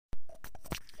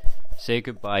Say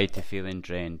goodbye to feeling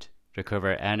drained.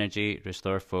 Recover energy,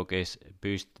 restore focus,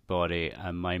 boost body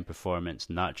and mind performance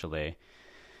naturally.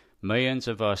 Millions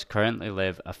of us currently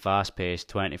live a fast-paced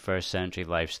 21st century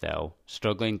lifestyle,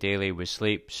 struggling daily with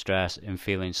sleep, stress, and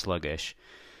feeling sluggish.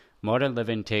 Modern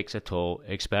living takes a toll,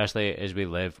 especially as we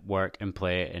live, work, and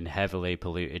play in heavily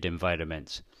polluted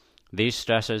environments. These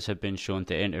stressors have been shown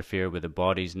to interfere with the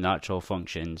body's natural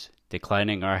functions,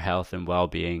 declining our health and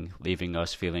well-being, leaving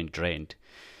us feeling drained.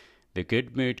 The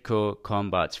Good Mood Co.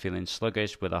 combats feeling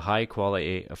sluggish with a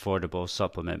high-quality, affordable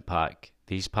supplement pack.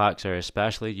 These packs are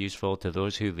especially useful to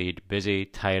those who lead busy,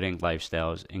 tiring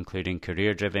lifestyles, including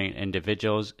career-driven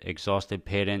individuals, exhausted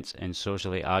parents, and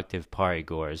socially active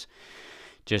partygoers.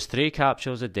 Just 3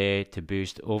 capsules a day to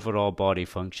boost overall body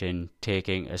function,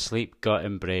 taking a sleep, gut,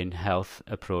 and brain health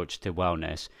approach to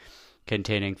wellness.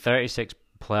 Containing 36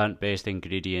 plant-based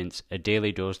ingredients, a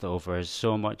daily dose that offers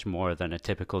so much more than a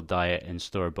typical diet and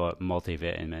store-bought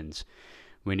multivitamins.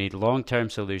 We need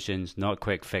long-term solutions, not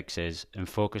quick fixes, and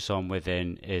Focus on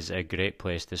Within is a great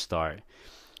place to start.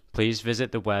 Please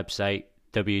visit the website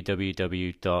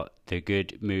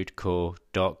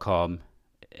www.thegoodmoodco.com,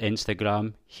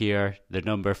 Instagram, here, the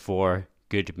number 4,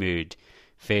 Good Mood,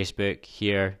 Facebook,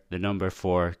 here, the number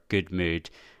 4, Good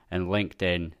Mood, and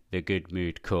LinkedIn, The Good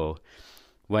Mood Co.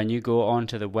 When you go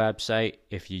onto the website,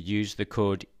 if you use the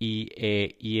code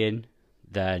EAIAN,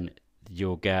 then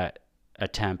you'll get a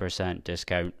 10%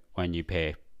 discount when you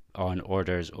pay on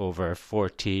orders over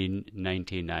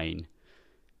 $14.99.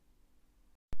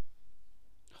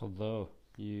 Hello,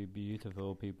 you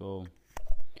beautiful people.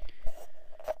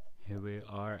 Here we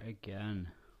are again.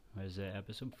 What is it?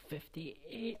 Episode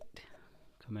 58.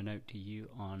 Coming out to you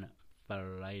on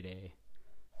Friday,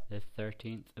 the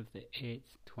 13th of the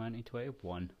 8th,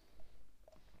 2021.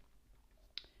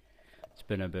 It's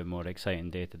been a bit more exciting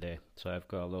day today, so I've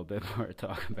got a little bit more to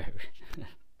talk about.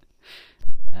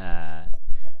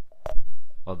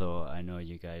 Although I know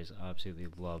you guys absolutely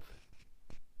love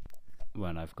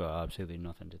when I've got absolutely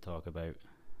nothing to talk about.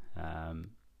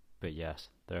 But yes,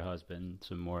 there has been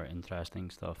some more interesting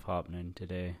stuff happening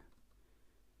today.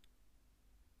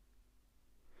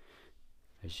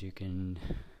 As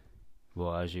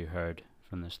you heard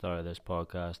from the start of this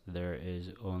podcast, there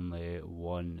is only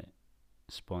one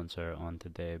sponsor on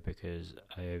today because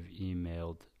I have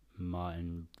emailed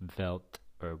Martin Welt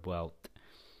to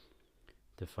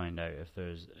find out if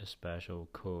there's a special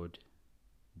code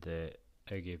that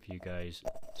I give you guys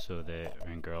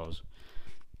and girls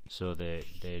so that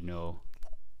they know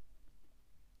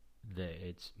that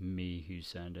it's me who's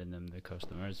sending them the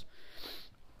customers.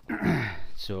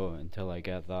 So until I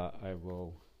get that,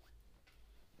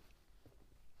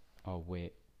 I'll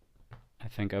wait. I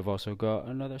think I've also got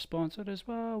another sponsor as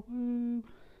well. Woo!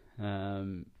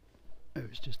 It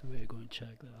was just a way to go and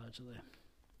check that actually.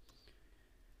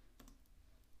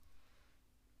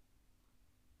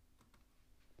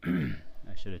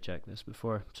 I should have checked this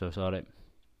before, so sorry.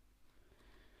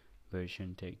 But it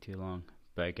shouldn't take too long.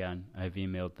 But again, I've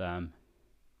emailed them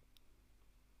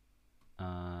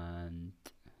and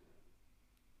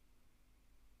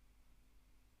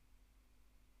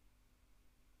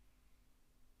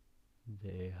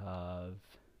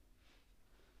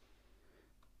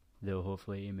they'll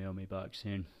hopefully email me back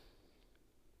soon.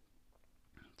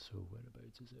 So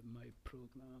whereabouts is it? My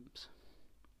programs.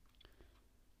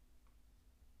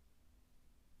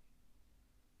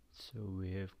 So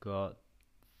we have got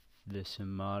the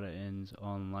Samaritans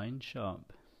online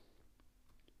shop.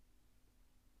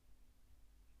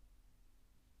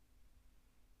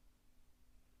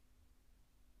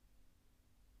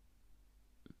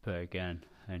 But again,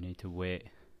 I need to wait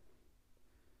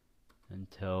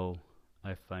until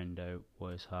I find out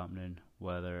what is happening,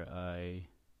 whether I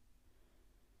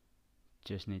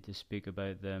just need to speak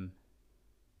about them,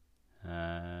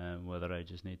 whether I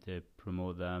just need to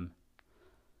promote them,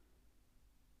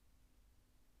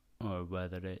 or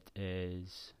whether it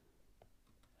is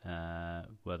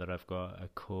whether I've got a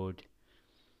code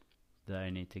that I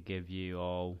need to give you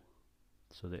all,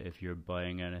 so that if you're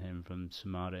buying anything from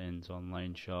Samaritans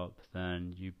online shop,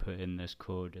 then you put in this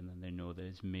code and then they know that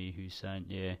it's me who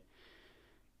sent you.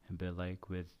 A bit like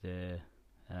with the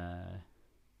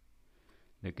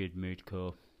Good Mood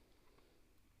Co.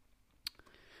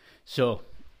 So,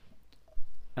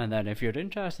 and then if you're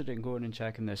interested in going and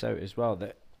checking this out as well,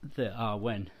 that I'll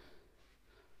win.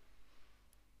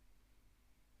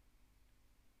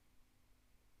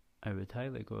 I would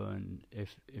highly go, and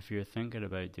if you're thinking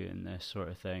about doing this sort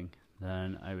of thing,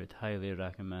 then I would highly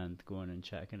recommend going and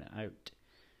checking it out.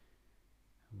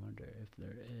 I wonder if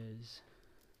there is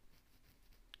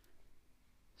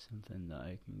something that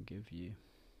I can give you.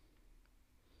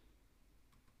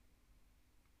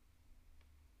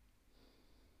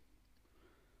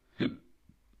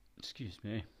 Excuse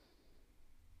me.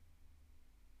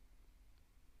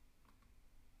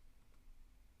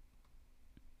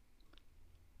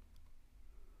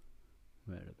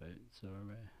 Whereabouts are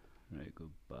we? Right, go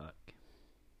back.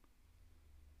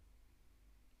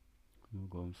 We'll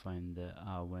go and find the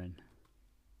win.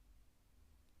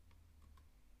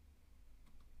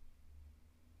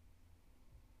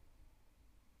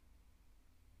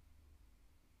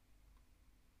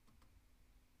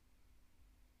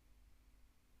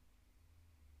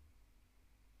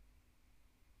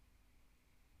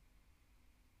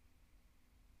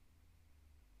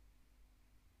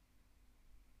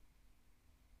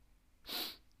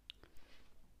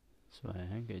 So I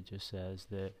think it just says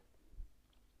that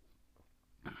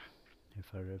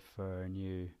if I refer a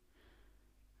new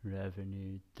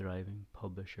revenue driving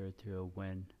publisher to a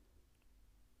win,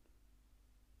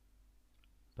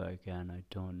 but again I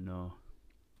don't know.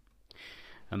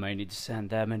 I might need to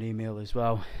send them an email as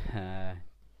well,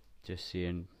 just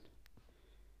seeing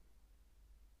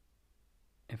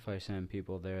if I send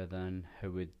people there, then how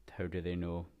do they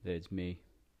know that it's me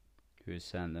who has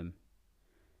sent them?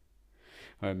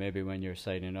 Or maybe when you're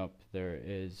signing up, there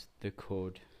is the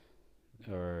code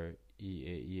or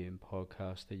EAE in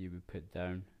podcast that you would put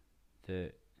down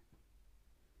that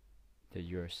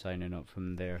you're signing up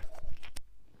from there.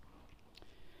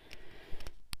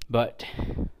 But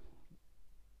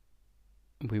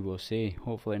we will see.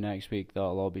 Hopefully next week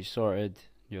that'll all be sorted.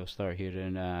 You'll start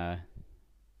hearing Matt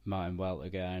and Welt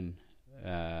again.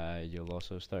 You'll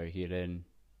also start hearing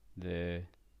the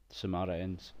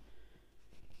Samaritans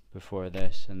before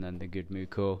this, and then the Good Mood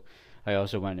Co. I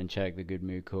also went and checked the Good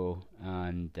Mood Co.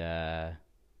 and they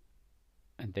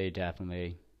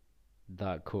definitely,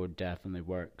 that code definitely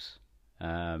works.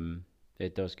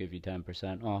 It does give you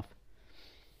 10% off,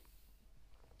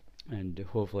 and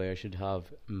hopefully I should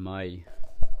have my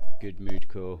Good Mood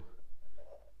Co.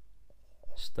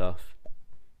 stuff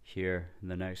here in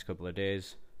the next couple of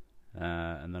days,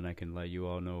 and then I can let you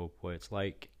all know what it's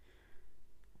like,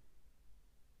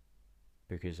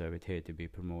 because I would hate to be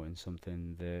promoting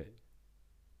something that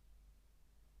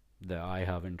I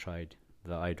haven't tried,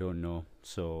 that I don't know.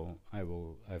 So I've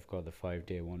got the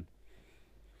 5-day one,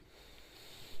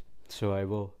 so I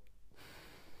will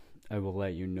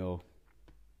let you know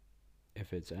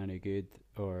if it's any good,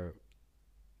 and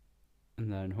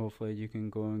then hopefully you can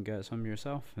go and get some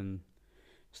yourself and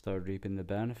start reaping the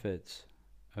benefits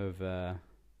of a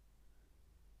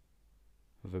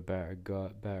better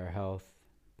gut, better health,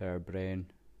 better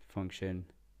brain function.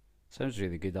 Sounds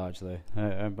really good, actually.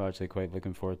 I'm actually quite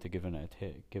looking forward to giving it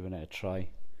a try.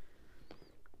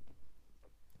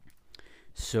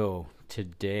 So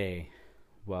today,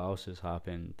 what else has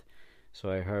happened? So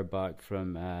I heard back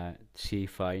from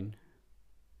Seafine,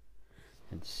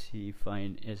 and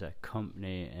Seafine is a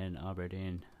company in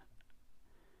Aberdeen.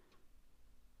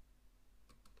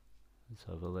 Let's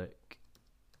have a look.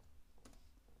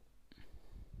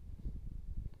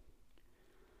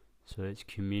 So it's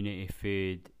Community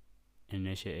Food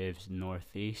Initiatives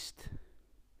Northeast.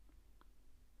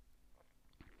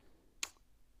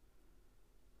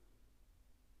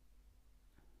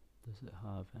 Does it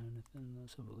have anything?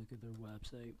 Let's have a look at their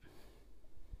website.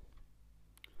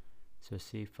 So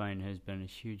Seafine has been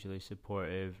hugely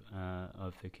supportive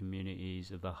of the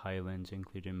communities of the Highlands,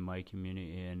 including my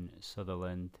community in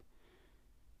Sutherland.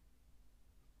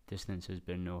 Distance has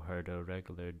been no hurdle,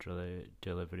 regular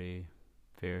delivery,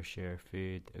 fair share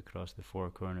food across the four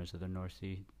corners of the north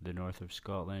of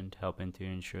Scotland, helping to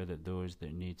ensure that those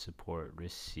that need support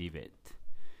receive it.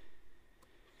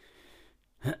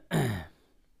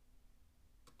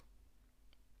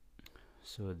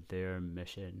 So their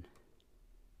mission: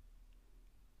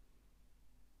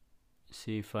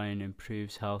 Seafine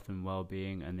improves health and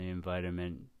well-being and the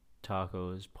environment,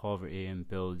 tackles poverty and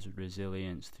builds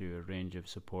resilience through a range of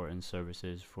support and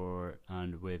services for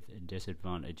and with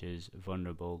disadvantages,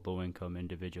 vulnerable, low-income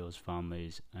individuals,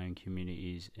 families and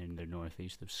communities in the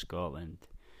northeast of Scotland.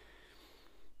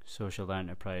 Social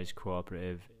enterprise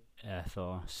cooperative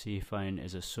ethos. Seafine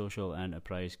is a social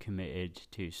enterprise committed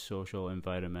to social,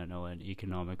 environmental and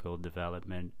economical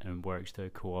development and works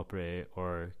to cooperate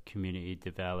or community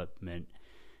development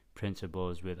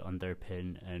principles with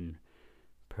underpin and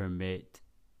permit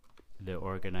the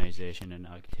organisation and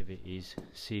activities.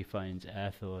 Seafine's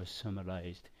ethos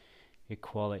summarised: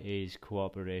 equalities,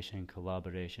 cooperation,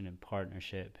 collaboration and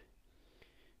partnership,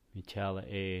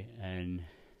 mutuality and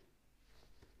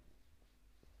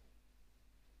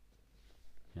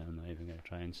I'm not even going to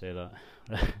try and say that.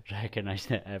 Recognise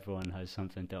that everyone has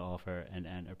something to offer, and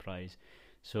enterprise,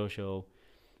 social,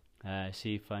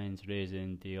 Sea Finds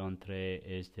Raising the Entree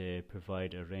is to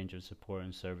provide a range of support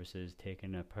and services,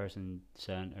 taking a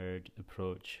person-centered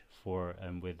approach for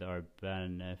and with our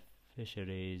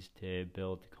beneficiaries to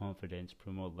build confidence,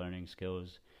 promote learning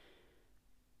skills,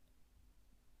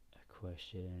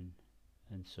 question,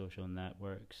 and social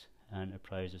networks.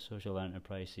 Enterprise, a social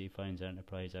enterprise, Sea Finds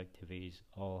enterprise activities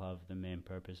all have the main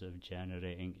purpose of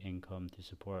generating income to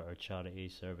support our charity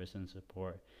service and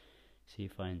support. Sea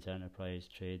Finds enterprise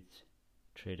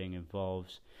trading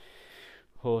involves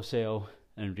wholesale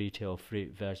and retail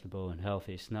fruit, vegetable, and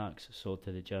healthy snacks sold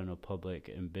to the general public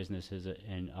in businesses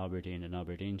in Aberdeen and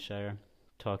Aberdeenshire.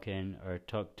 Tuck-in or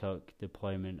tuk-tuk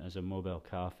deployment as a mobile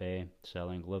cafe,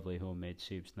 selling lovely homemade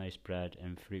soups, nice bread,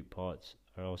 and fruit pots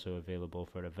are also available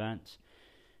for events.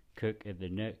 Cook at the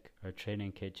Nook, our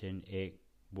training kitchen, 8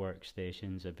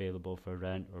 workstations available for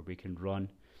rent, or we can run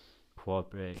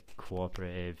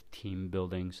cooperative team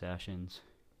building sessions.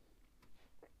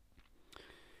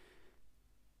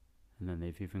 And then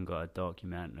they've even got a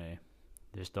documentary.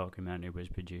 This documentary was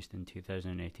produced in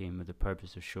 2018 with the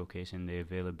purpose of showcasing the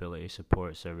availability,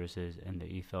 support services, and the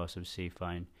ethos of Sea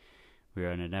Find. We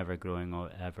are an ever-growing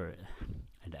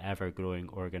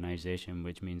organisation,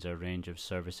 which means our range of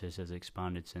services has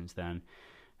expanded since then.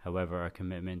 However, our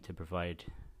commitment to provide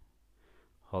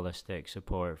holistic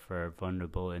support for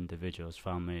vulnerable individuals,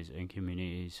 families, and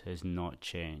communities has not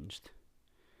changed.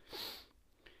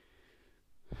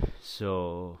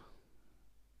 So,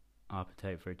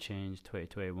 Appetite for Change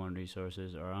 2021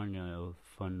 resources. Our annual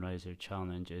fundraiser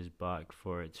challenge is back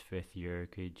for its 5th year.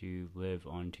 Could you live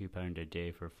on £2 a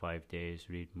day for 5 days?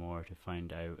 Read more to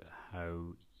find out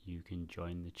how you can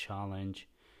join the challenge.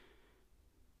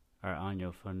 Our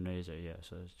annual fundraiser,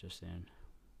 so it's just saying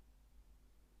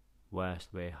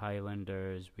Westway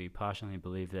Highlanders. We passionately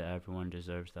believe that everyone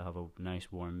deserves to have a nice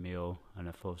warm meal and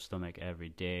a full stomach every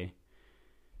day.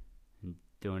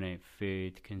 Donate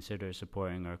food. Consider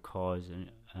supporting our cause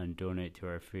and donate to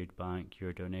our food bank.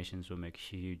 Your donations will make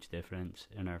a huge difference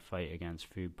in our fight against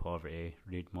food poverty.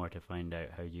 Read more to find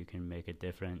out how you can make a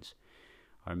difference.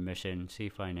 Our mission: Sea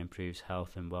Find improves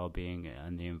health and well-being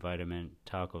and the environment,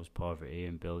 tackles poverty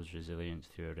and builds resilience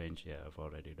through a range. I've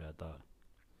already read that.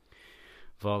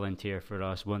 Volunteer for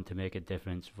us. Want to make a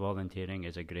difference? Volunteering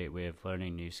is a great way of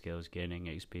learning new skills, gaining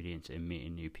experience, and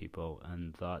meeting new people,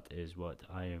 and that is what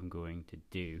I am going to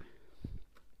do.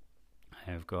 I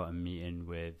have got a meeting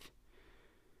with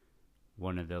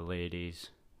one of the ladies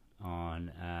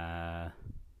on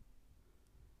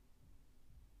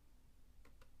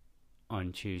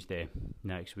Tuesday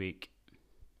next week,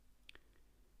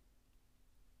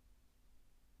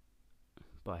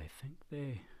 but I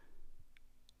think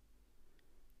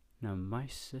now my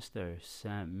sister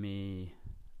sent me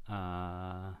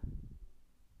so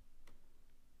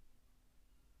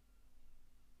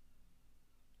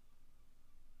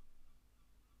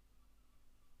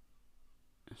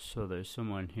there's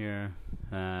someone here.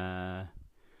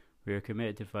 We are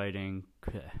committed to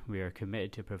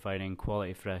providing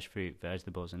quality fresh fruit,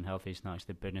 vegetables, and healthy snacks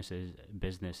to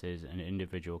businesses and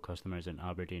individual customers in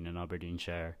Aberdeen and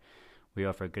Aberdeenshire. We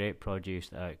offer great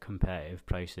produce at competitive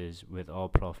prices, with all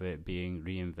profit being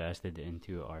reinvested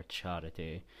into our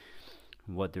charity.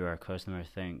 What do our customers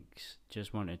think?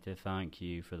 Just wanted to thank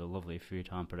you for the lovely food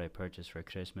hamper I purchased for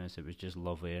Christmas. It was just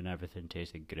lovely and everything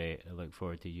tasted great. I look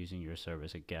forward to using your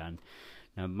service again.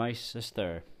 Now, my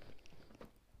sister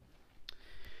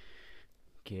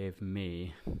gave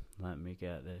me, let me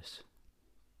get this,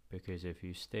 because if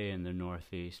you stay in the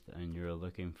northeast and you're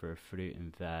looking for fruit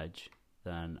and veg,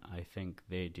 then I think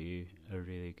they do a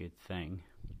really good thing.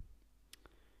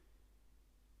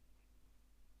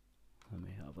 Let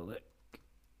me have a look.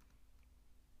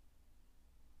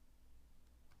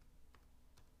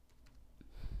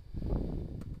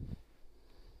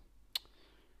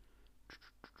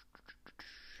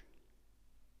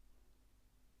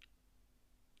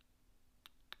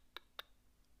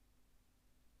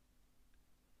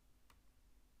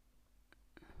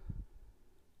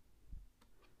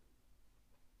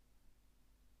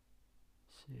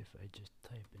 See if I just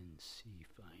type in Sea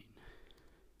Find.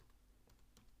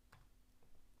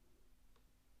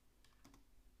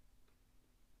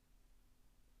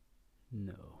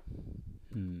 No.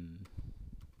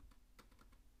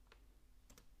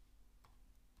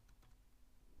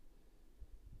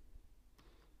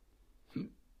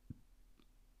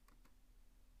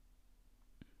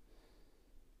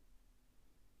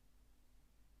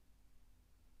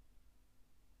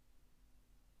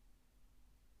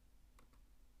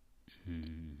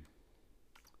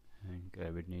 I think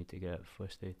I would need to get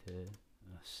Fusty to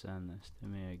send this to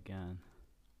me again.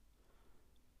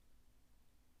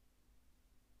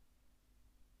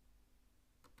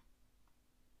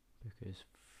 because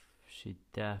she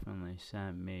definitely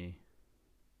sent me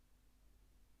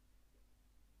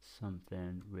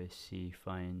something with C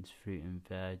Finds fruit and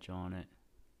veg on it.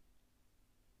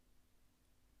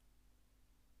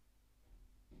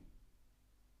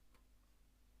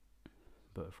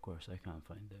 But of course I can't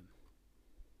find it.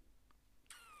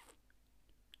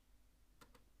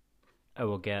 I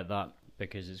will get that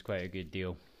because it's quite a good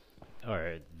deal.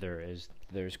 Or there's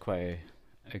quite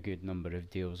a good number of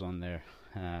deals on there.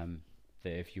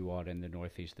 That if you are in the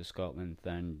northeast of Scotland,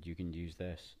 then you can use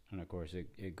this, and of course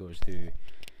it goes to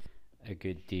a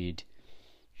good deed.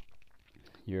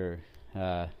 You're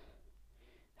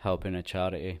helping a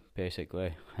charity,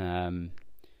 basically. I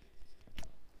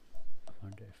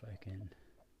wonder if I can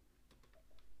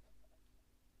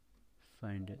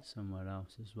find it somewhere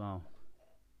else as well.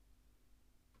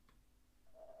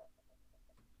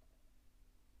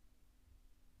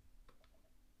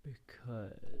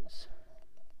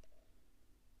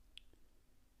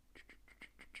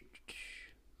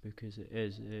 Because it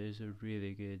is a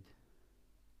really good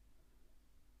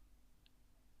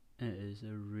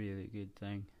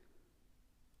thing.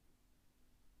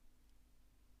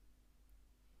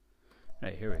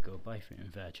 Right, here we go. Buy fruit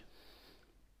and veg.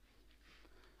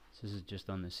 So this is just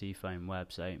on the CFIND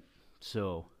website.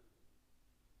 So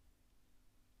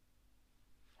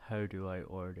how do I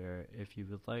order? If you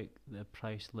would like the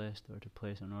price list or to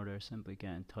place an order, simply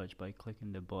get in touch by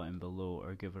clicking the button below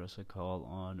or give us a call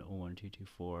on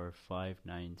 01224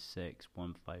 596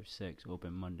 156.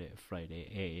 Open Monday to Friday,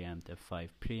 8 a.m. to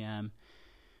 5 p.m.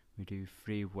 We do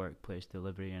free workplace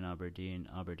delivery in Aberdeen,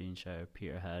 Aberdeenshire,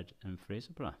 Peterhead and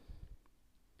Fraserburgh.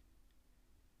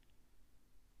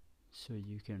 So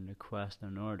you can request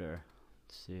an order.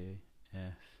 Let's see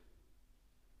if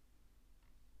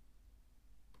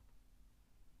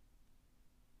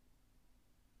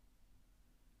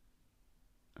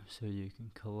so you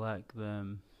can collect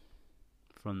them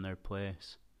from their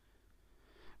place.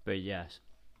 But yes,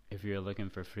 if you're looking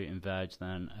for fruit and veg,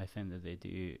 then I think that they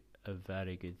do a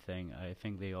very good thing. I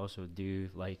think they also do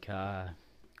like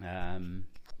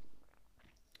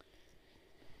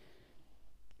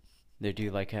they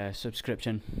do like a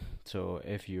subscription. So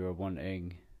if you're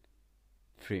wanting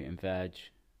fruit and veg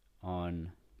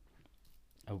on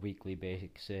a weekly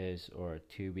basis or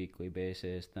 2 weekly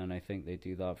basis, then I think they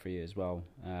do that for you as well.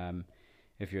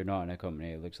 If you're not in a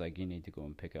company, it looks like you need to go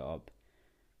and pick it up.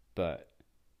 But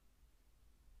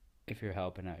if you're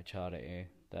helping out a charity,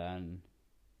 then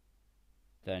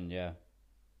yeah,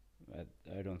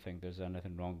 I don't think there's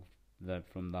anything wrong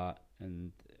from that,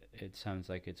 and it sounds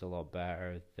like it's a lot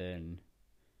better than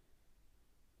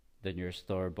your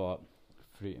store-bought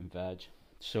fruit and veg.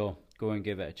 So go and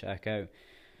give it a check out,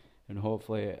 and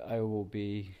hopefully I will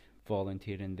be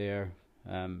volunteering there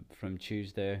from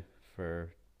Tuesday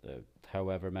for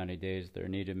however many days they're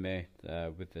needing me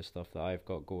with the stuff that I've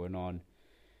got going on,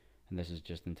 and this is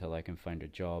just until I can find a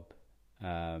job.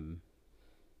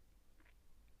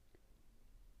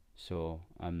 So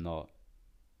I'm not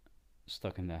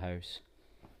stuck in the house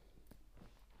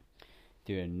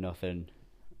doing nothing.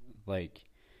 Like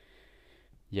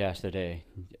yesterday,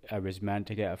 I was meant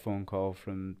to get a phone call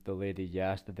from the lady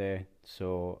yesterday,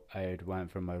 so I had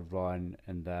went for my run,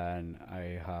 and then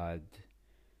I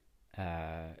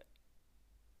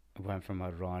went for my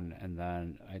run, and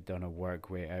then I'd done a work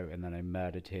way out, and then I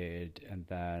meditated, and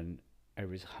then I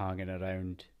was hanging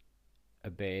around a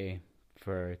bay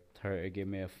for her to give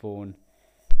me a phone,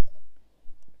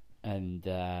 and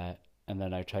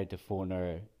then I tried to phone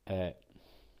her at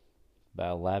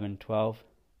about 11:12,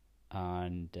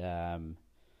 and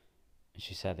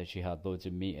she said that she had loads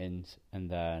of meetings, and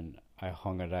then I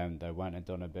hung around. I went and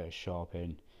done a bit of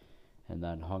shopping, and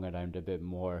then hung around a bit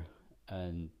more,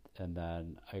 and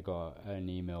then I got an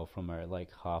email from her at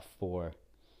like 4:30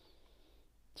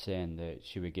 saying that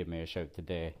she would give me a shout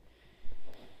today.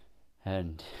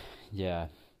 And yeah,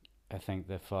 I think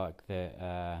the fact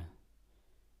that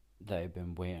I've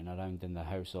been waiting around in the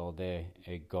house all day,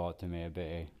 it got to me a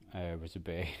bit. I was a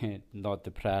bit not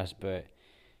depressed, but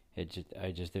I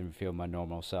just didn't feel my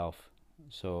normal self.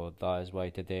 So that is why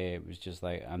today it was just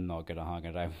like, I'm not gonna hang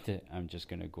around it. I'm just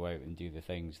gonna go out and do the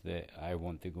things that I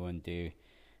want to go and do.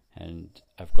 And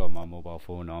I've got my mobile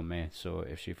phone on me, so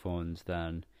if she phones,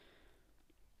 then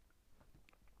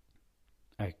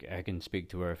I can speak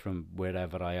to her from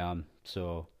wherever I am.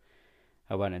 So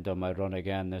I went and done my run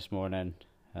again this morning.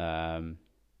 I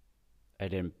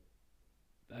didn't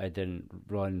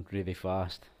run really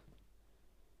fast.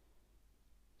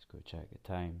 Let's go check the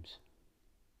times.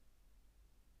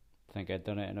 I think I'd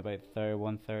done it in about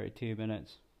 32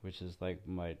 minutes, which is like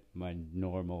my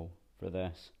normal for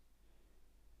this.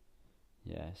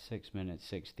 Yeah, 6 minutes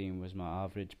 16 was my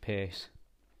average pace.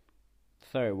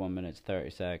 31 minutes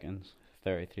 30 seconds,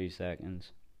 33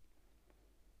 seconds.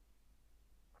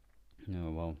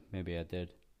 No, well, maybe I did.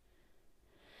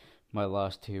 My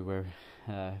last two were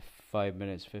 5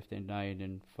 minutes 59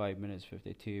 and 5 minutes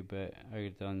 52, but I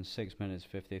had done 6 minutes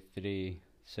 53,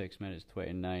 6 minutes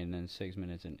 29, then 6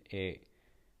 minutes and 8,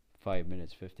 5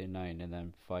 minutes 59, and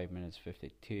then 5 minutes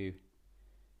 52,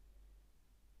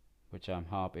 which I'm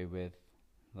happy with.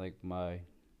 I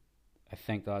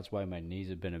think that's why my knees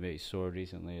have been a bit sore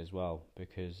recently as well,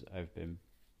 because I've been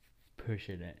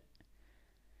pushing it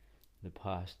the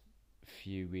past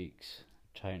few weeks,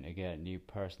 trying to get new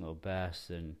personal bests,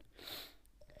 and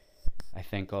I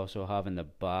think also having the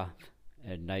bath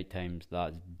at night times,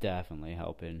 that's definitely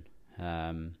helping.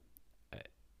 Um,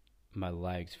 my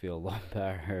legs feel a lot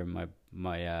better.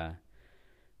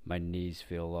 My knees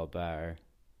feel a lot better.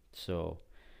 So,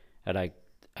 and I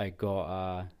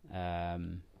got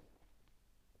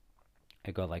I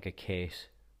got like a case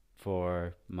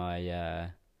for my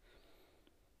I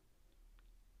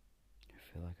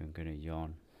feel like I'm gonna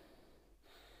yawn.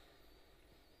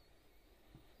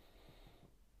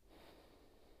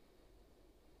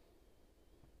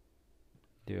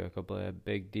 Do a couple of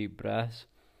big deep breaths.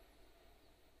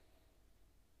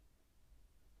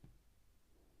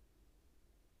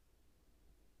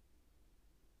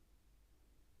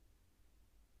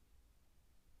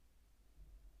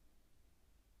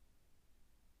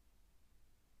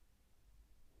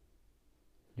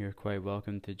 You're quite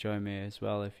welcome to join me as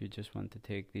well if you just want to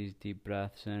take these deep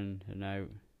breaths in and out.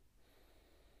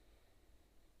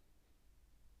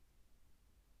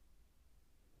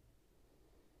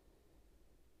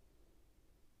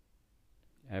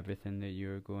 Everything that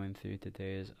you're going through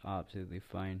today is absolutely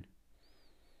fine.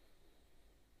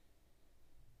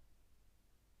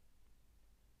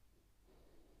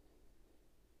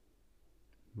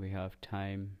 We have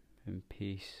time and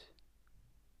peace.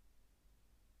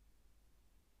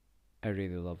 I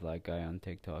really love that guy on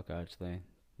TikTok actually.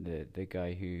 The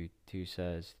guy who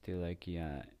says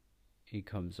he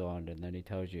comes on and then he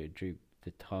tells you to droop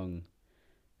the tongue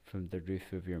from the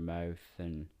roof of your mouth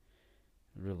and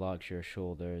relax your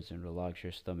shoulders and relax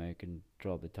your stomach and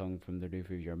drop the tongue from the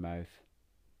roof of your mouth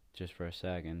just for a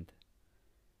second.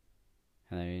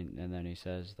 And then he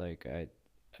says like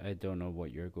I don't know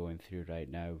what you're going through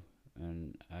right now,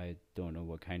 and I don't know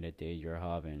what kind of day you're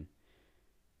having,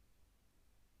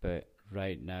 but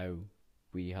right now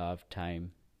we have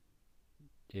time.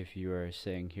 If you are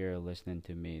sitting here listening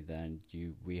to me, then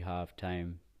we have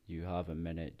time. You have a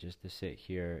minute just to sit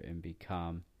here and be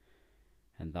calm,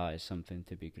 and that is something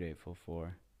to be grateful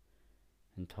for.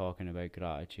 And talking about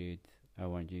gratitude, I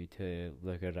want you to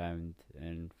look around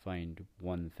and find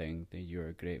one thing that you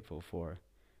are grateful for.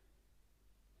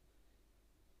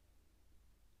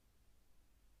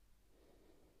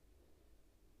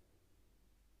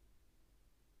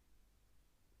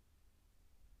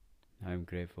 I'm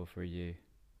grateful for you,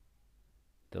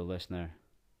 the listener,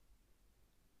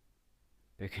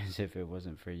 because if it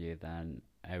wasn't for you, then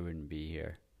I wouldn't be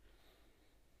here.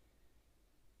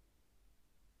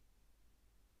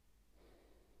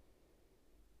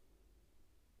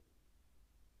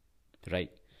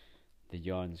 Right, the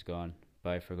yawn's gone, but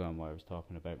I've forgotten what I was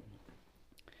talking about,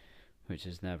 which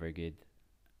is never good,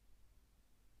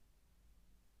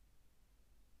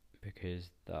 because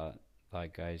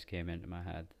that guy's came into my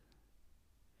head.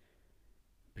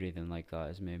 Breathing like that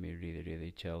has made me really, really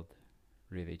chilled.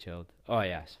 Really chilled. Oh,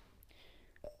 yes.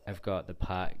 I've got the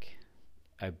pack.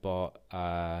 I bought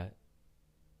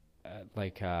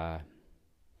like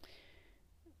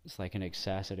it's like an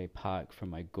accessory pack for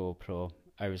my GoPro.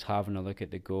 I was having a look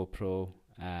at the GoPro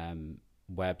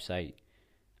website,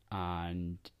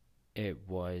 and it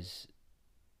was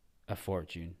a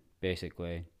fortune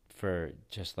basically for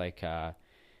just like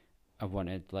I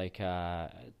wanted like a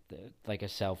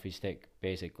selfie stick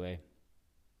basically,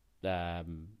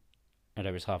 and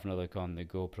I was having a look on the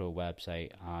GoPro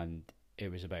website, and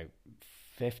it was about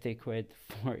 50 quid,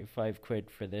 45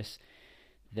 quid for this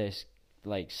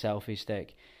like selfie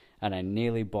stick, and I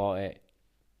nearly bought it,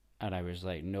 and I was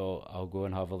like, no, I'll go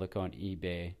and have a look on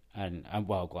eBay, and I'm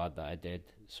well glad that I did.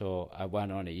 So I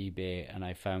went on eBay and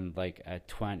I found like a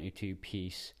 22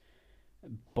 piece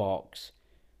box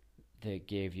that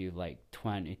gave you like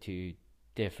 22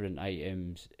 different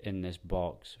items in this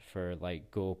box for like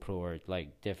GoPro or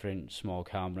like different small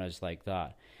cameras like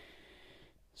that.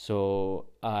 So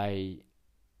I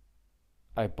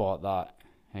bought that.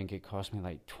 I think it cost me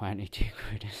like 22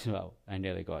 quid as well. I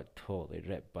nearly got totally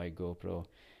ripped by GoPro,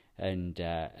 and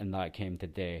that came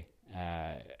today.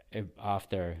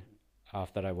 After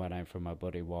after I went out for my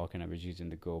buddy walk and I was using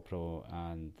the GoPro,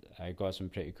 and I got some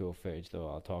pretty cool footage though.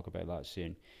 I'll talk about that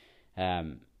soon.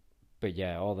 Um, but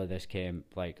yeah, all of this came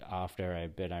like after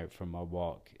I'd been out for my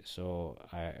walk, so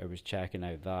I was checking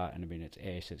out that, and I mean it's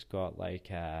ace. It's got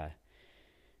like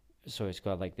so it's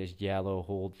got like this yellow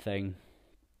hold thing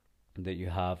that you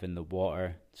have in the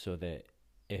water, so that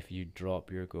if you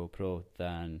drop your GoPro,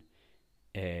 then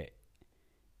it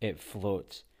it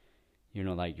floats. You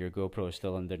know, like your GoPro is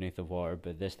still underneath the water,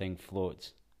 but this thing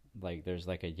floats. Like there's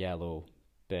like a yellow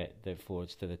bit that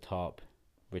floats to the top,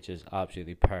 which is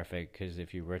absolutely perfect, because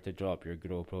if you were to drop your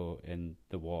GoPro in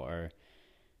the water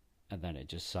and then it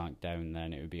just sank down,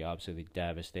 then it would be absolutely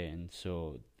devastating.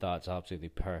 So that's absolutely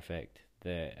perfect.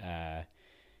 That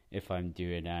if I'm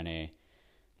doing any,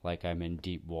 like I'm in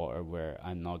deep water where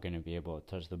I'm not going to be able to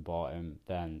touch the bottom,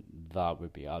 then that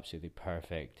would be absolutely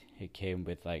perfect. It came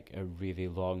with like a really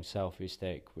long selfie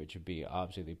stick, which would be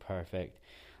absolutely perfect.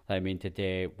 I mean,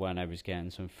 today when I was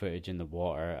getting some footage in the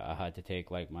water, I had to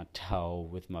take like my towel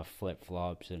with my flip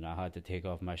flops, and I had to take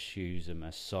off my shoes and my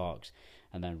socks,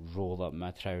 and then roll up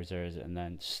my trousers, and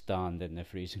then stand in the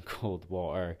freezing cold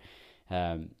water.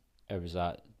 I was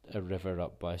at a river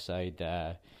up by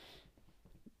side.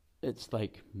 It's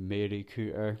like Mary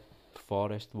Cooter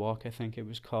Forest Walk, I think it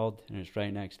was called, and it's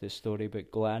right next to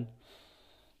Storybook Glen.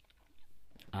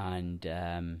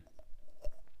 And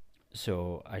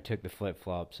so I took the flip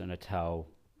flops and a towel,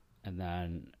 and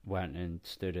then went and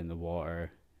stood in the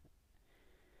water.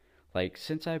 Like,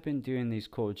 since I've been doing these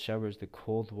cold showers, the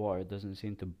cold water doesn't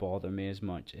seem to bother me as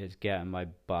much. It's getting my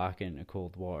back into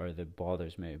cold water that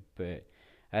bothers me. But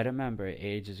I remember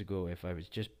ages ago, if I was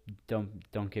just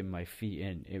dunking my feet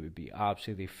in, it would be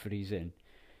absolutely freezing.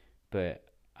 But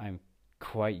I'm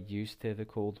quite used to the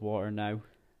cold water now.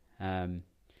 Um,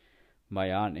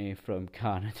 my auntie from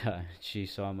Canada, she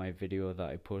saw my video that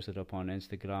I posted up on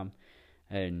Instagram,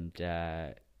 and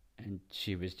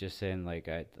she was just saying like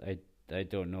I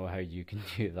don't know how you can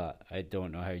do that. I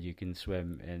don't know how you can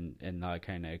swim in that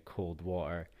kind of cold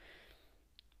water.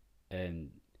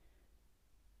 And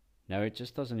now it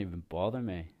just doesn't even bother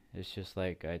me. It's just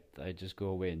like I just go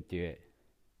away and do it.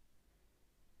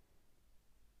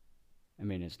 I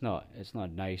mean, it's not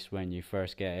nice when you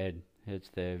first get in. It's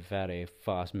the very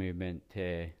fast movement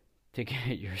to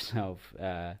get yourself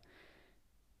to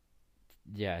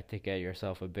get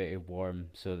yourself a bit warm,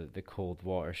 so that the cold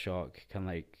water shock can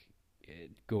like it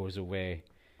goes away.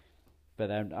 But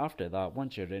then after that,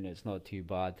 once you're in, it's not too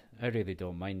bad. I really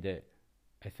don't mind it.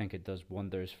 I think it does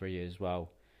wonders for you as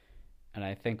well. And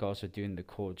I think also doing the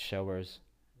cold showers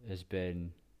has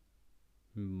been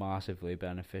massively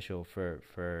beneficial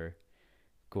for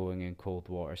going in cold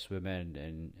water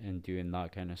swimming and doing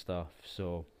that kind of stuff.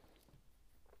 So,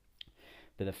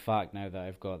 but the fact now that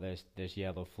I've got this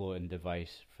yellow floating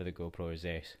device for the GoPro is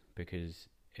ace, because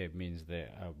it means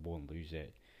that I won't lose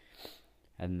it.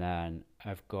 And then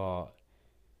I've got,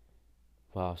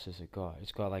 what else has it got?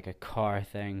 It's got like a car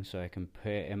thing, so I can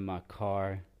put it in my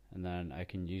car, and then I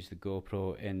can use the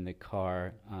GoPro in the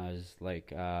car as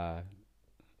like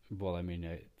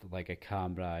like a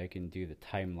camera. I can do the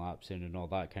time lapsing and all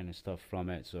that kind of stuff from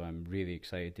it. So I'm really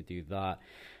excited to do that.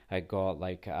 I got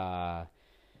like a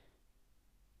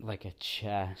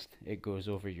chest. It goes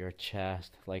over your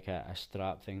chest, like a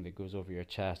strap thing that goes over your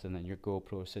chest, and then your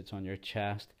GoPro sits on your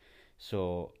chest.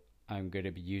 So I'm going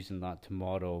to be using that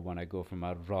tomorrow when I go for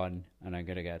my run, and I'm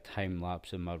going to get a time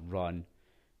lapse in my run.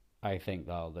 I think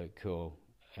that'll look cool.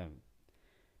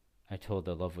 I told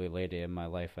the lovely lady in my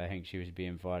life, I think she was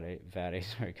being very, very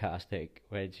sarcastic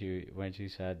when she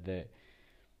said that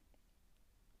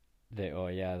oh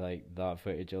yeah, like that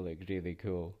footage will look really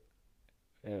cool.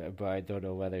 But I don't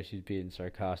know whether she's being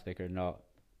sarcastic or not.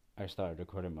 I started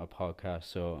recording my podcast,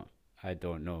 so I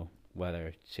don't know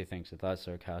whether she thinks that that's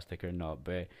sarcastic or not.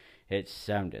 But it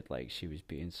sounded like she was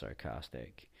being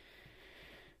sarcastic.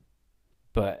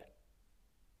 But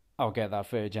I'll get that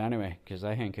footage anyway, because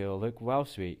I think it'll look well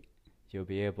sweet. You'll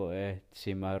be able to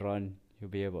see my run. You'll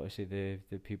be able to see the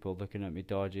people looking at me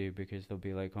dodgy, because they'll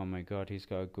be like, oh my god, he's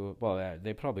got to go. Well,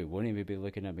 they probably won't even be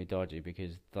looking at me dodgy,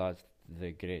 because that's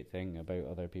the great thing about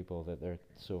other people, that they're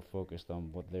so focused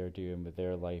on what they're doing with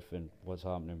their life and what's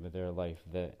happening with their life,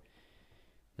 that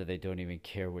they don't even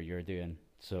care what you're doing.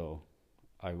 So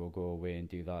I will go away and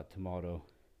do that tomorrow.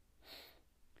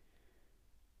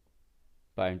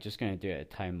 But I'm just going to do it a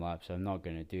time lapse. I'm not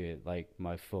going to do it like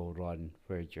my full run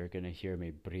where you're going to hear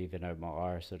me breathing out my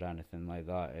arse or anything like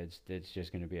that. It's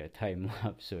just going to be a time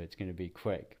lapse, so it's going to be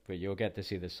quick. But you'll get to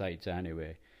see the sights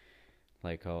anyway.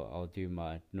 Like I'll do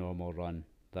my normal run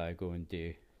that I go and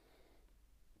do.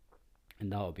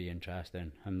 and that'll be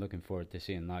interesting. I'm looking forward to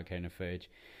seeing that kind of footage.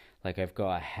 Like, I've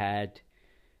got a head,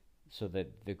 so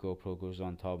that the GoPro goes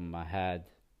on top of my head,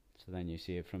 so then you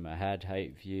see it from a head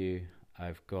height view.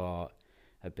 I've got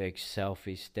a big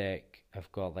selfie stick.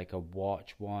 I've got like a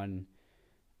watch one,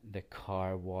 the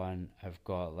car one. I've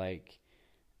got like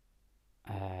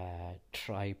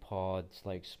tripods,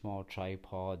 like small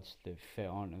tripods that fit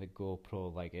onto the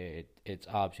GoPro. Like it's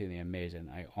absolutely amazing.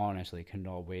 I honestly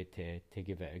cannot wait to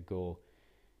give it a go.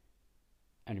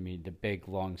 And I mean, the big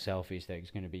long selfie stick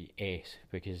is going to be ace,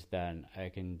 because then I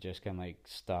can just kind of like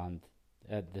stand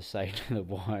at the side of the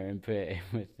water and put it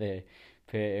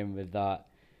in with that,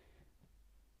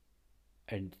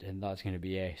 and that's going to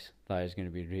be ace. That is going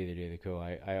to be really, really cool.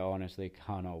 I honestly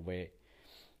cannot wait.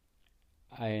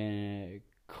 I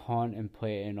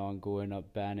contemplating on going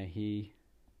up Banahee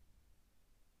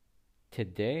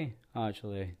today,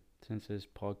 actually, since this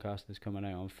podcast is coming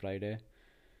out on Friday.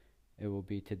 It will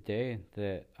be today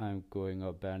that I'm going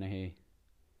up Banahee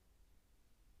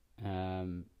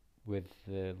with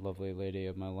the lovely lady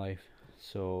of my life.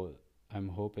 So I'm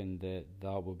hoping that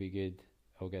that will be good.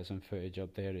 I'll get some footage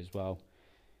up there as well,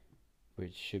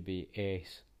 which should be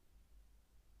ace.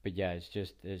 But yeah, it's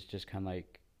just kind of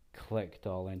like clicked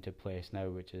all into place now,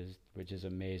 which is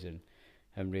amazing.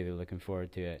 I'm really looking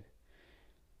forward to it.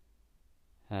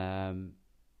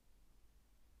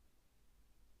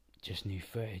 Just new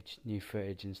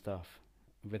footage and stuff.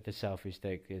 With the selfie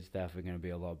stick, it's definitely going to be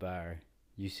a lot better.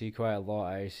 You see quite a lot.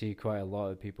 I see quite a lot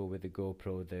of people with the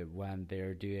GoPro that when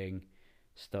they're doing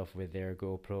stuff with their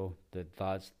GoPro,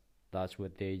 that's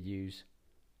what they use.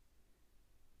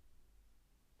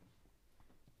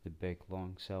 The big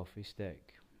long selfie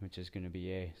stick, which is going to be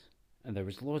ace. And there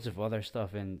was loads of other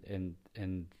stuff in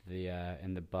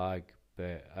the bag,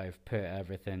 but I've put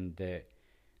everything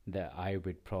that I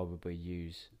would probably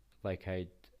use. Like I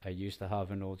used to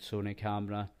have an old Sony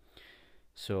camera,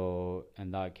 so,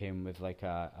 and that came with like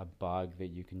a bag that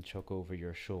you can chuck over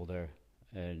your shoulder,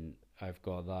 and I've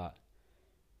got that.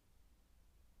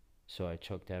 So I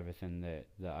chucked everything that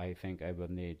I think I would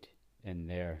need in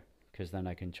there, because then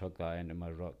I can chuck that into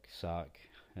my rucksack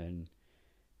and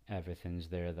everything's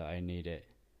there that I need it.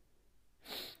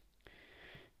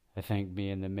 I think me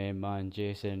and the main man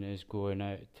Jason is going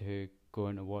to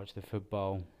watch the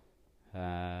football.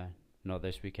 Not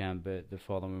this weekend, but the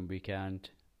following weekend.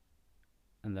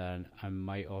 And then I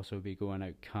might also be going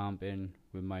out camping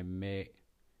with my mate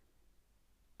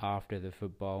after the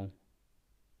football.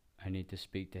 I need to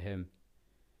speak to him.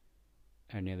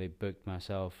 I nearly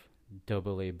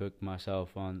doubly booked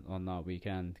myself on that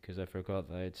weekend, because I forgot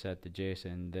that I had said to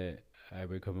Jason that I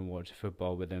would come and watch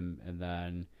football with him, and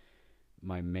then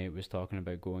my mate was talking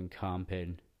about going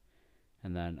camping,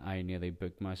 and then I nearly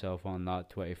booked myself on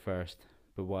that 21st.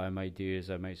 But what I might do is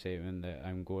I might say to him that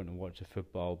I'm going to watch the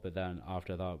football, but then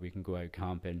after that we can go out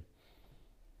camping,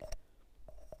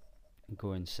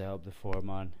 go and set up the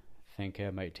foreman. I think I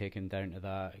might take him down to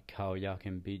that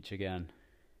Calyakin beach again.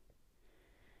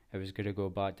 I was going to go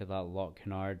back to that Loch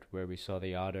Canard where we saw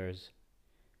the otters,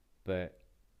 but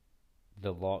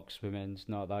the loch swimming's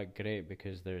not that great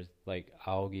because there's like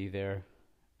algae there,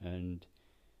 and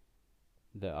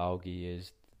the algae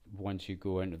is, once you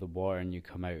go into the water and you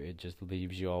come out, it just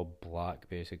leaves you all black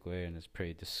basically, and it's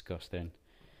pretty disgusting.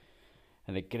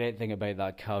 And the great thing about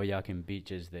that Calyakin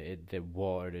beach is that the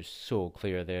water is so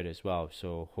clear there as well,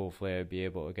 so hopefully I'll be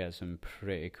able to get some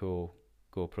pretty cool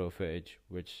GoPro footage,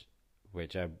 which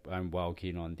I'm well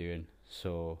keen on doing.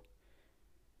 So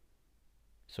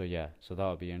yeah, so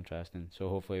that'll be interesting. So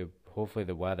hopefully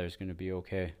the weather's going to be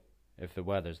okay. If the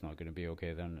weather's not going to be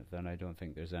okay, then I don't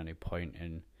think there's any point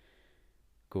in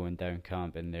going down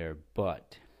camping there.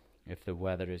 But if the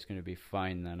weather is going to be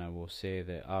fine, then I will say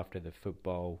that after the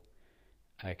football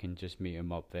I can just meet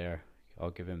him up there.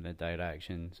 I'll give him the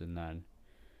directions, and then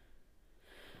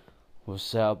we'll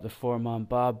set up the 4-man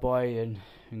bad boy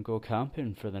and go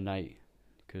camping for the night,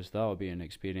 because that'll be an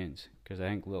experience. Because I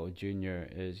think little Junior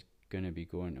is going to be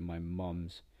going to my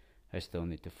mum's. I still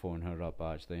need to phone her up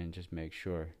actually and just make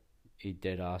sure. He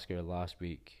did ask her last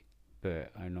week,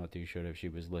 but I'm not too sure if she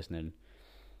was listening.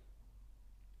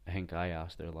 I think I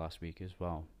asked her last week as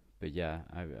well, but yeah,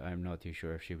 I'm not too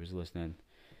sure if she was listening.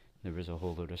 There was a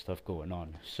whole load of stuff going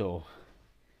on, so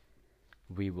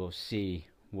we will see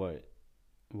what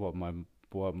my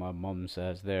mum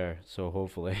says there. So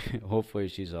hopefully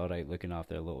she's alright looking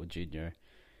after little Junior.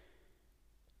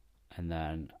 And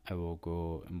then I will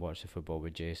go and watch the football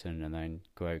with Jason, and then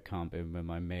go out camping with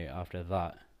my mate after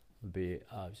that. Would be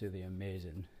absolutely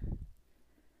amazing.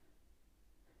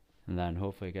 And then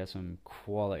hopefully get some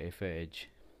quality footage,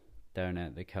 down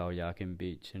at the Kalyakin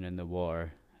beach and in the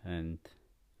water, and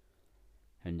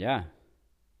yeah,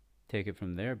 take it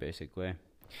from there basically.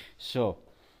 So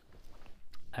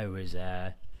I was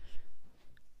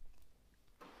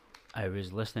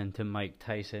listening to Mike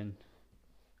Tyson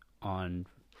on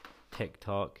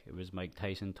TikTok. It was Mike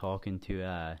Tyson talking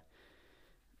to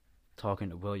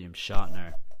William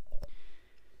Shatner,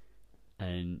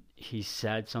 and he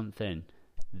said something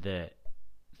that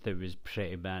was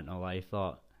pretty mental, I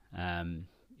thought.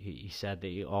 He said that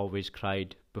he always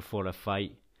cried before a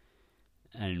fight,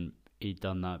 and he'd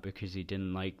done that because he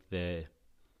didn't like the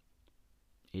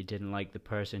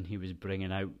person he was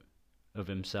bringing out of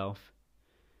himself.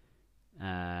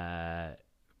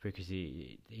 Because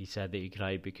he said that he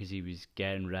cried because he was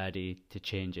getting ready to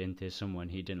change into someone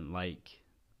he didn't like.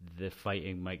 The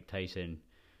fighting Mike Tyson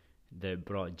that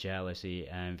brought jealousy,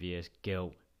 envious,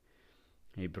 guilt.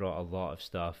 He brought a lot of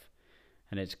stuff.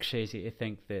 And it's crazy to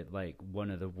think that like one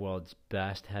of the world's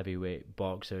best heavyweight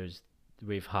boxers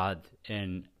we've had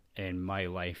in my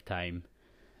lifetime,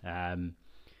 that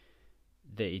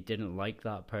he didn't like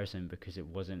that person because it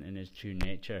wasn't in his true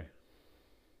nature.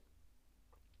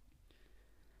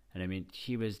 And I mean,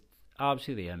 he was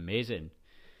absolutely amazing.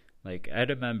 Like, I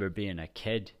remember being a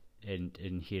kid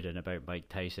and hearing about Mike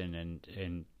Tyson,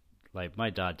 and like, my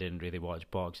dad didn't really watch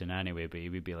boxing anyway, but he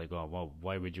would be like, oh, well,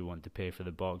 why would you want to pay for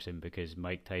the boxing? Because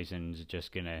Mike Tyson's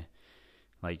just gonna,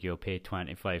 like, you'll pay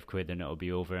 25 quid and it'll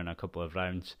be over in a couple of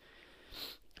rounds.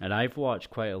 And I've watched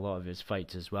quite a lot of his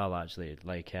fights as well, actually.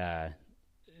 Like,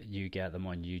 you get them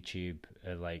on YouTube,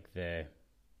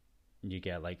 you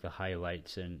get like the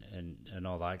highlights and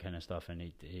all that kind of stuff,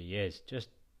 and he is just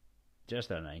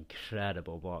an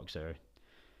incredible boxer.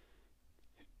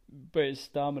 But his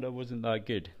stamina wasn't that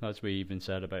good. That's what he even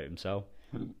said about himself.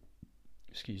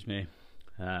 Excuse me.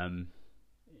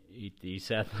 He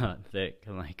said that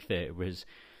it was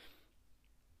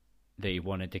that he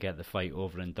wanted to get the fight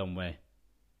over and done with.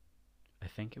 I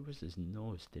think it was his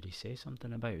nose. Did he say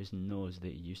something about his nose,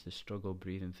 that he used to struggle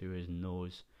breathing through his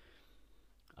nose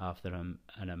after an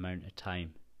amount of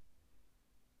time?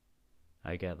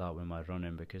 I get that with my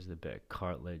running because the bit of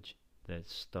cartilage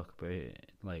that's stuck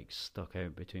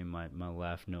out between my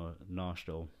left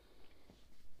nostril.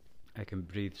 I can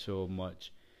breathe so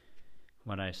much.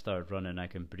 When I start running, I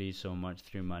can breathe so much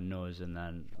through my nose, and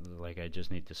then like I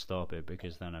just need to stop it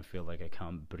because then I feel like I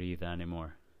can't breathe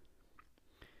anymore.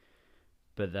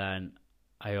 But then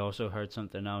I also heard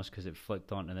something else because it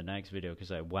flicked on to the next video,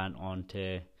 because I went on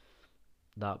to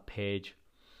that page.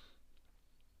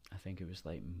 I think it was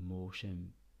like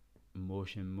motion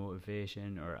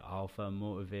motivation or alpha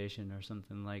motivation or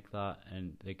something like that,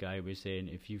 and the guy was saying,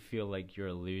 if you feel like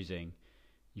you're losing,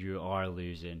 you are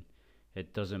losing.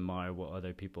 It doesn't matter what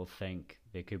other people think.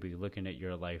 They could be looking at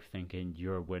your life thinking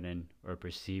you're winning or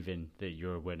perceiving that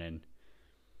you're winning.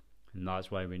 And that's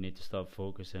why we need to stop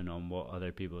focusing on what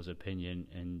other people's opinion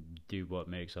and do what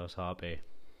makes us happy.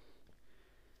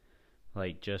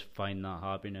 Like, just find that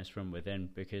happiness from within,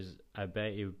 because I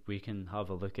bet you we can have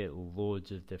a look at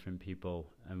loads of different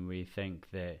people and we think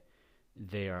that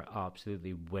they are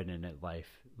absolutely winning at life.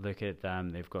 Look at them,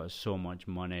 they've got so much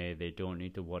money, they don't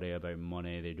need to worry about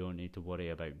money, they don't need to worry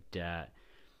about debt,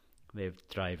 they're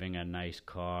driving a nice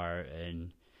car,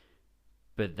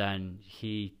 but then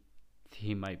he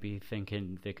might be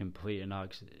thinking the complete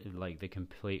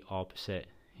opposite.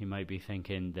 He might be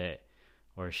thinking that,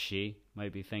 or she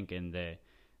might be thinking that,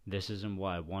 this isn't what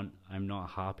I want, I'm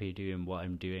not happy doing what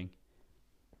I'm doing.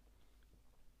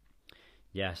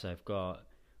 Yes, I've got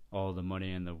all the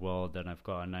money in the world and I've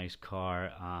got a nice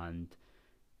car,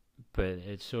 but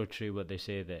it's so true what they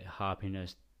say,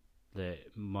 that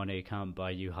money can't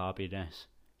buy you happiness.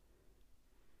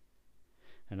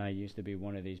 And I used to be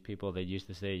one of these people that used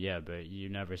to say, yeah, but you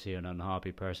never see an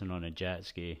unhappy person on a jet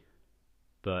ski.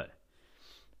 But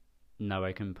now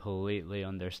I completely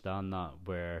understand that,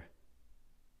 where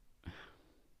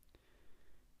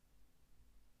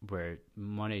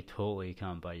money totally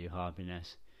can't buy you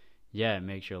happiness. Yeah, it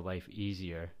makes your life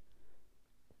easier,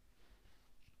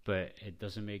 but it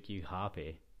doesn't make you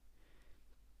happy,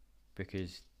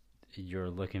 because you're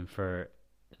looking for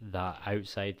the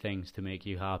outside things to make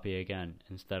you happy again,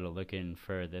 instead of looking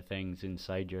for the things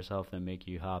inside yourself that make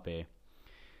you happy.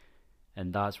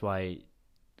 And that's why,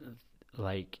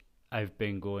 like, I've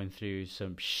been going through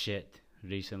some shit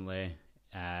recently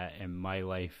in my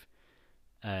life,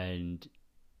 and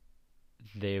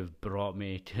they've brought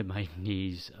me to my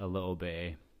knees a little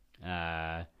bit.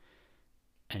 And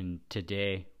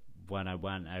today, when I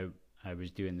went out, I was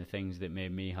doing the things that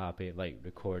made me happy, like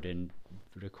recording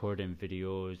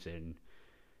videos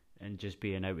and just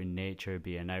being out in nature,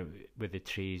 being out with the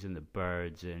trees and the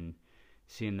birds, and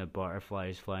seeing the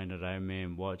butterflies flying around me,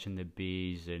 and watching the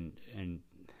bees, and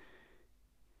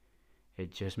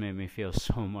it just made me feel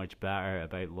so much better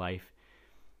about life.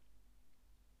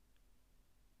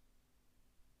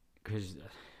 Because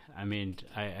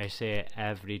I say it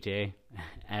every day,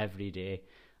 every day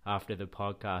after the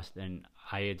podcast, and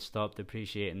I had stopped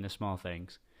appreciating the small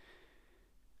things.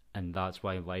 And that's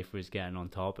why life was getting on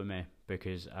top of me,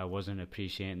 because I wasn't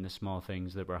appreciating the small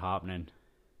things that were happening.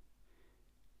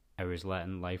 I was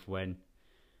letting life win.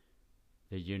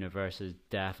 The universe has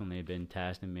definitely been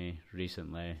testing me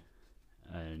recently,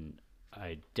 and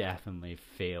I definitely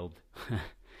failed.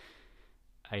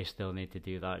 I still need to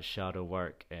do that shadow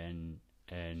work and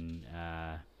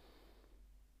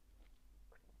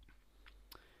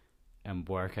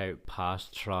work out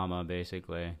past trauma.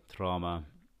 Basically, trauma.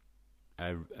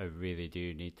 I really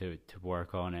do need to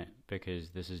work on it,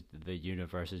 because the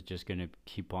universe is just going to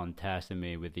keep on testing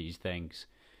me with these things.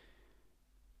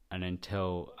 And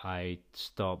until I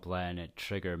stop letting it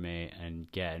trigger me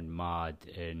and getting mad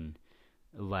and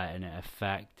letting it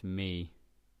affect me,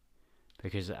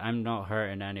 because I'm not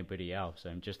hurting anybody else,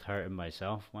 I'm just hurting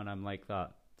myself when I'm like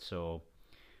that. So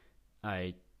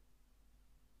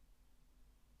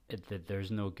there's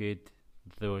no good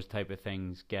those type of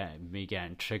things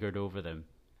getting triggered over them.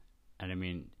 And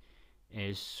it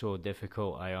is so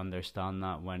difficult. I understand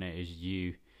that when it is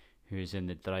you who's in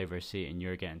the driver's seat and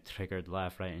you're getting triggered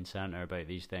left, right and centre about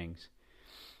these things.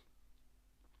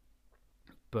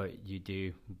 But you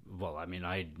do,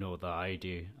 I know that I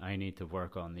do. I need to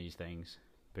work on these things,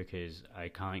 because I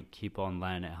can't keep on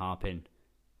letting it happen.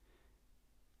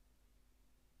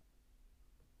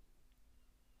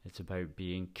 It's about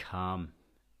being calm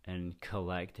and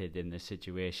collected in the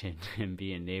situation and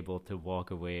being able to walk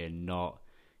away and not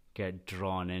get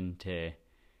drawn into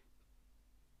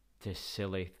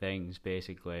silly things,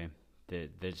 basically,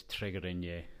 that's triggering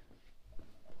you.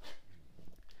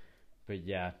 But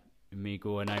yeah, me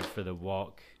going out for the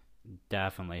walk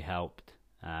definitely helped.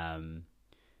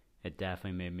 It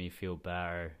definitely made me feel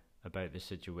better about the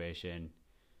situation.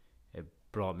 It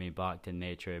brought me back to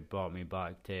nature. It brought me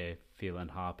back to feeling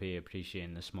happy,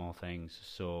 appreciating the small things.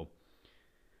 So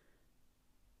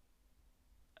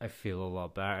I feel a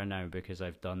lot better now because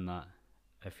I've done that.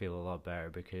 I feel a lot better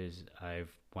because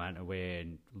I've went away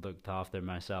and looked after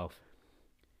myself.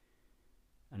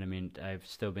 And I've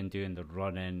still been doing the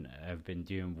running. I've been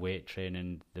doing weight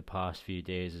training the past few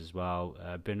days as well.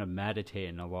 I've been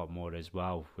meditating a lot more as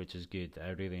well, which is good. I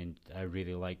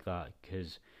really like that,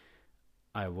 because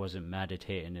I wasn't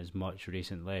meditating as much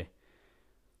recently.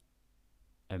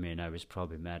 I was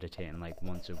probably meditating like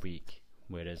once a week,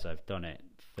 whereas I've done it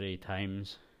three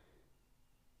times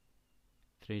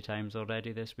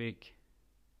already this week.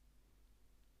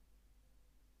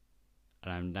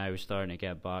 And I'm now starting to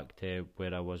get back to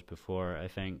where I was before. I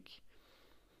think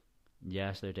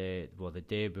the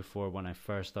day before when I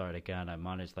first started again, I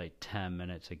managed like 10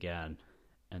 minutes again.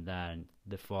 And then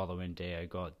the following day I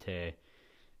got to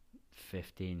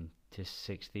 15 to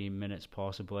 16 minutes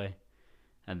possibly.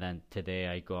 And then today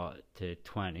I got to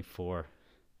 24,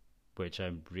 which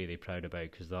I'm really proud about,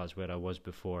 because that's where I was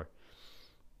before.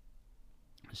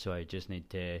 So I just need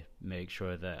to make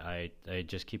sure that I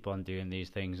just keep on doing these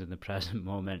things in the present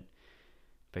moment,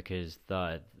 because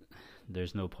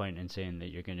there's no point in saying that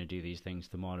you're going to do these things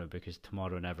tomorrow, because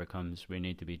tomorrow never comes. We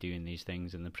need to be doing these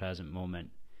things in the present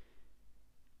moment.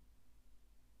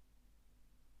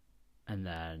 And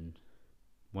then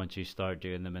once you start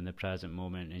doing them in the present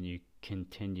moment and you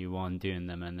continue on doing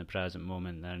them in the present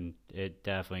moment, then it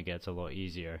definitely gets a lot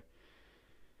easier.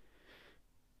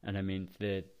 And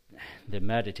the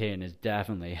meditating has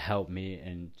definitely helped me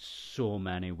in so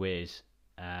many ways.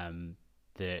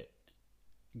 That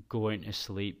going to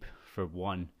sleep, for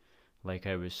one, like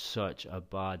I was such a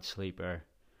bad sleeper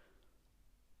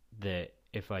that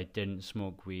if I didn't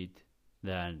smoke weed,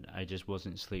 then I just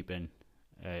wasn't sleeping.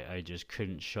 I just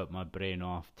couldn't shut my brain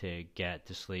off to get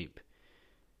to sleep.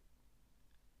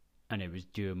 And it was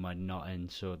doing my nutting,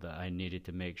 so that I needed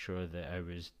to make sure that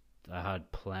I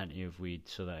had plenty of weed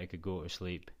so that I could go to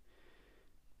sleep.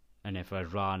 And if I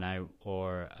ran out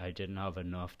or I didn't have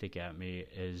enough to get me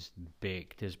as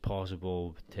baked as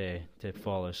possible to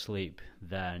fall asleep,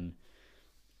 then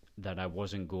I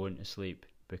wasn't going to sleep,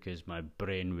 because my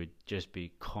brain would just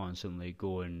be constantly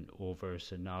going over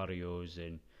scenarios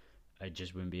and I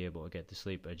just wouldn't be able to get to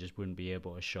sleep. I just wouldn't be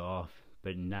able to shut off.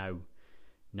 But now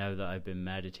that I've been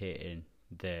meditating,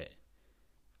 that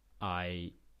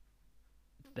I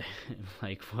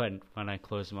like when I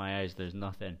close my eyes, there's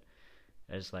nothing.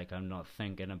 It's like I'm not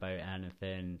thinking about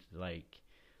anything. Like,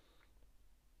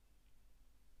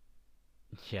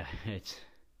 yeah,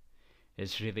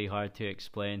 it's really hard to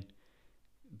explain,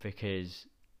 because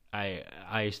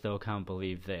I still can't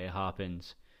believe that it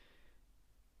happens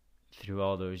through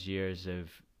all those years of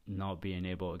not being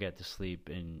able to get to sleep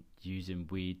and using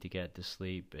weed to get to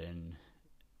sleep, and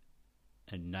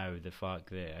now the fact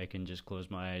that I can just close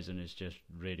my eyes and it's just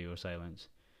radio silence.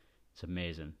 It's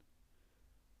amazing.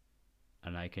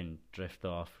 And I can drift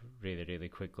off really, really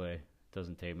quickly. It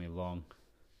doesn't take me long.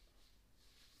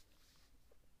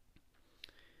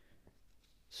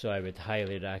 So I would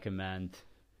highly recommend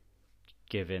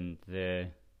giving the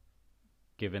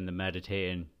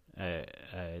meditating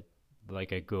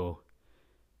like a go.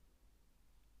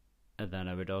 And then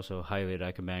I would also highly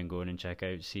recommend going and check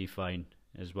out C Fine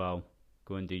as well.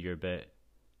 Go and do your bit.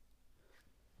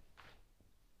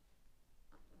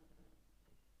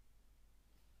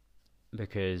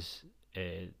 Because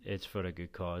it's for a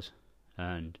good cause,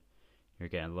 and you're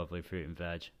getting lovely fruit and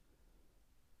veg.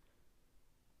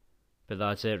 But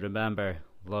that's it. Remember,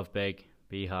 love big,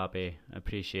 be happy,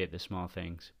 appreciate the small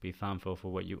things, be thankful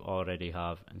for what you already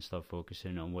have, and stop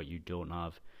focusing on what you don't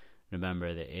have.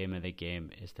 Remember, the aim of the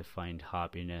game is to find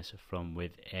happiness from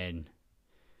within.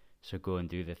 So go and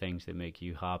do the things that make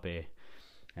you happy,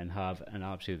 and have an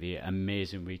absolutely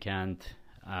amazing weekend.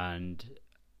 And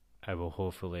I will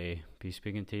hopefully be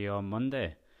speaking to you on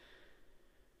Monday.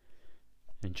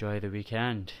 Enjoy the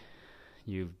weekend,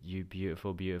 you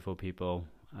beautiful, beautiful people.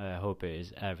 I hope it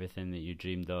is everything that you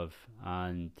dreamed of,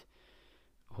 and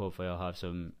hopefully I'll have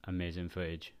some amazing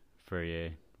footage for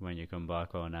you when you come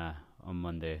back on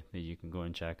Monday that you can go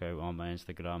and check out on my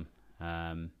Instagram.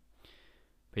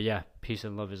 But yeah, peace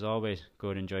and love as always. Go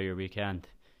and enjoy your weekend.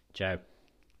 Ciao.